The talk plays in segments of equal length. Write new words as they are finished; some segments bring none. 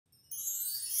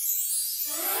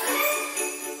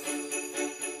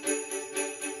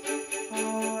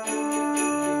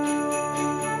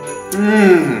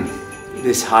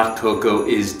This hot cocoa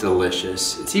is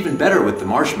delicious. It's even better with the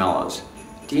marshmallows.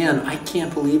 Deanne, I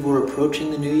can't believe we're approaching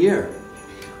the new year.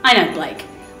 I know, Blake.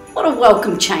 What a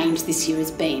welcome change this year has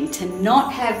been to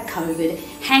not have COVID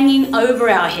hanging over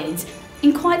our heads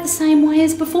in quite the same way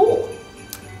as before.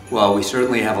 Well, we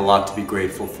certainly have a lot to be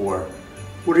grateful for.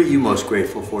 What are you most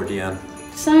grateful for, Deanne?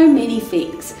 So many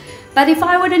things. But if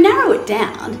I were to narrow it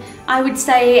down, I would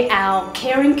say our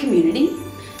caring community,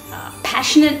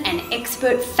 passionate and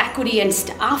expert faculty and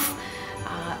staff,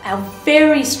 our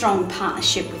very strong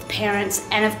partnership with parents,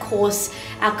 and of course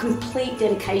our complete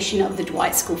dedication of the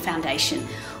Dwight School Foundation,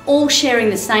 all sharing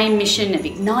the same mission of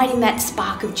igniting that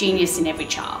spark of genius in every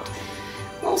child.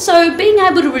 Also, being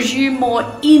able to resume more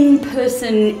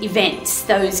in-person events,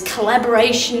 those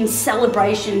collaborations,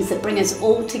 celebrations that bring us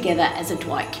all together as a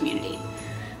Dwight community.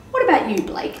 What about you,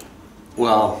 Blake?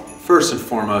 Well, first and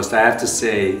foremost, I have to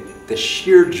say the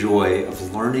sheer joy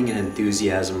of learning and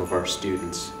enthusiasm of our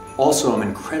students. Also, I'm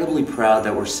incredibly proud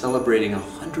that we're celebrating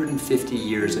 150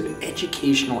 years of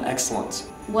educational excellence.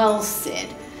 Well said.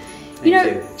 Thank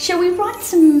you. Shall we write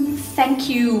some thank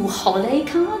you holiday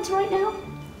cards right now?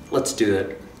 Let's do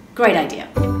it. Great idea.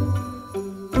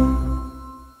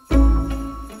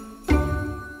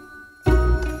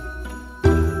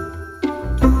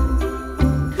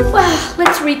 Well,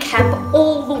 let's recap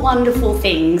all the wonderful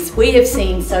things we have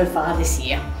seen so far this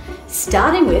year,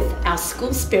 starting with our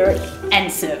school spirit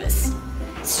and service.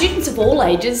 Students of all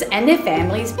ages and their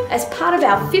families, as part of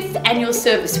our 5th annual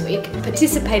service week,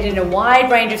 participated in a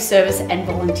wide range of service and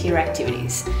volunteer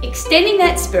activities. Extending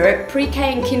that spirit,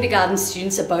 pre-K and kindergarten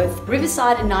students of both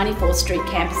Riverside and 94th Street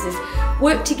campuses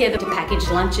worked together to package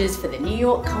lunches for the New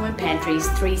York Common Pantry's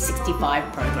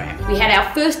 365 program. We had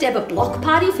our first ever block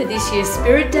party for this year's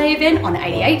Spirit Day event on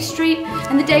 88th Street,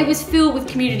 and the day was filled with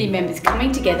community members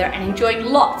coming together and enjoying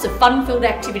lots of fun-filled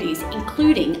activities,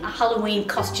 including a Halloween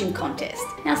costume contest.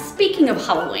 Now, speaking of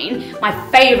Halloween, my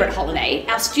favourite holiday,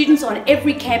 our students on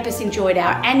every campus enjoyed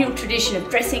our annual tradition of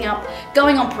dressing up,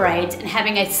 going on parades, and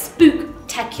having a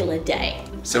spooktacular day.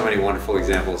 So many wonderful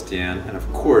examples, Deanne, and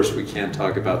of course we can't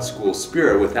talk about school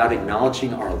spirit without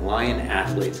acknowledging our Lion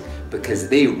athletes, because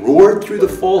they roared through the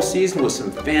fall season with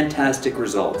some fantastic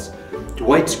results.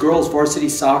 Dwight's girls varsity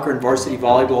soccer and varsity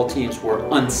volleyball teams were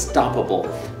unstoppable,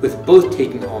 with both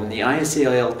taking home the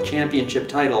ISAL championship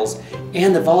titles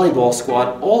and the volleyball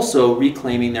squad also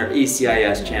reclaiming their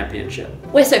ACIS championship.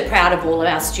 We're so proud of all of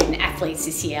our student athletes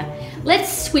this year.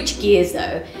 Let's switch gears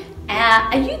though.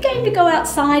 Are you game to go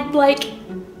outside, Blake?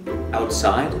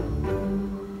 Outside?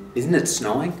 Isn't it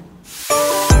snowing?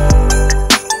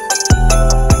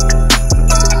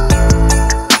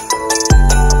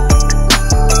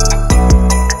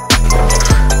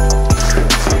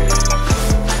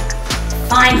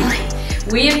 Finally,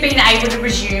 we have been able to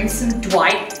resume some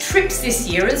Dwight trips this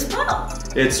year as well.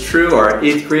 It's true, our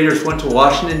 8th graders went to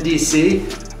Washington, D.C.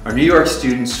 Our New York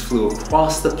students flew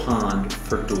across the pond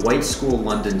for Dwight School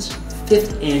London's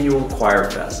 5th annual Choir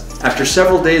Fest. After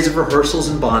several days of rehearsals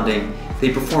and bonding,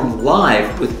 they performed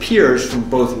live with peers from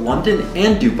both London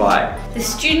and Dubai. The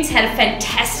students had a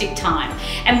fantastic time,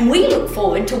 and we look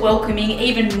forward to welcoming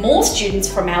even more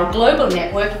students from our global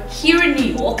network here in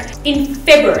New York in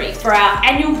February for our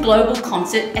annual global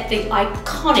concert at the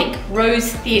iconic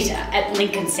Rose Theatre at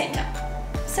Lincoln Center.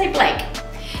 Say, Blake,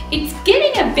 it's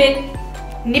getting a bit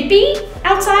nippy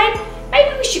outside.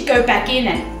 Maybe we should go back in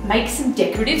and make some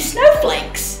decorative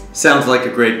snowflakes. Sounds like a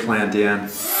great plan, Deanne.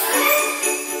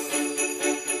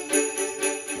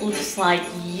 Looks like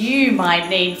you might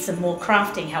need some more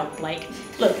crafting help, Blake.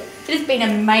 Look, it has been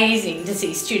amazing to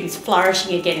see students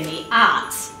flourishing again in the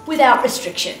arts without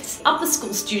restrictions. Upper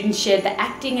school students shared the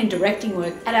acting and directing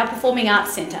work at our Performing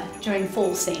Arts Centre during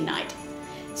Fall Scene Night.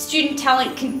 Student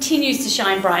talent continues to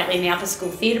shine brightly in the upper school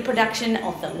theatre production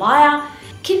of The Lyre.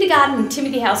 Kindergarten and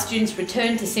Timothy House students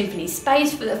returned to Symphony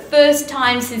Space for the first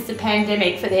time since the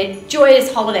pandemic for their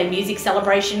joyous holiday music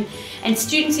celebration, and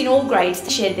students in all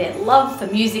grades shared their love for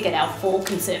music at our Fall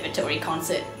Conservatory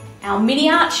concert. Our mini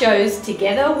art shows,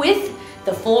 together with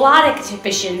the Fall Art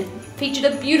Exhibition, featured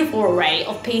a beautiful array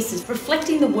of pieces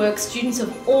reflecting the work students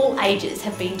of all ages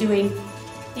have been doing.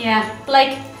 Yeah,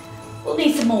 Blake, we'll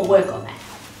need some more work on that.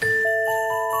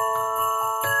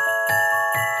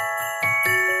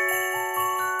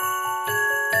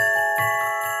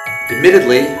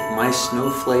 Admittedly, my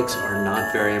snowflakes are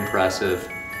not very impressive.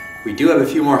 We do have a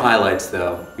few more highlights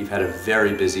though. We've had a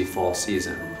very busy fall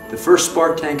season. The first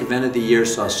Spark Tank event of the year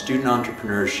saw student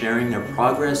entrepreneurs sharing their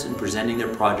progress and presenting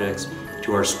their projects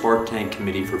to our Spark Tank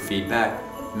committee for feedback,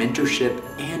 mentorship,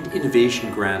 and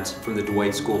innovation grants from the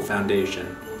Dwight School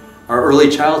Foundation. Our Early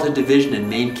Childhood Division and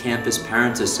Main Campus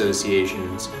Parents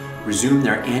Associations resume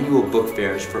their annual book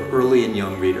fairs for early and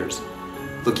young readers.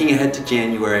 Looking ahead to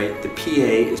January, the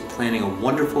PA is planning a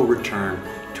wonderful return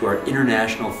to our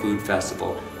International Food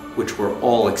Festival, which we're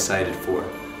all excited for.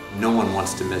 No one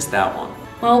wants to miss that one.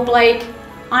 Well, Blake,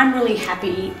 I'm really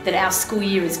happy that our school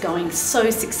year is going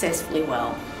so successfully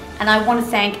well. And I want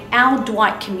to thank our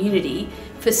Dwight community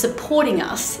for supporting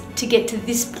us to get to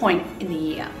this point in the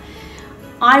year.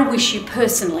 I wish you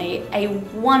personally a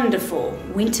wonderful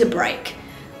winter break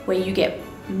where you get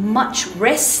much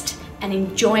rest and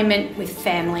enjoyment with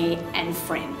family and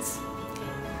friends.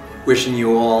 Wishing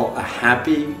you all a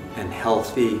happy and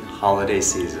healthy holiday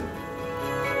season.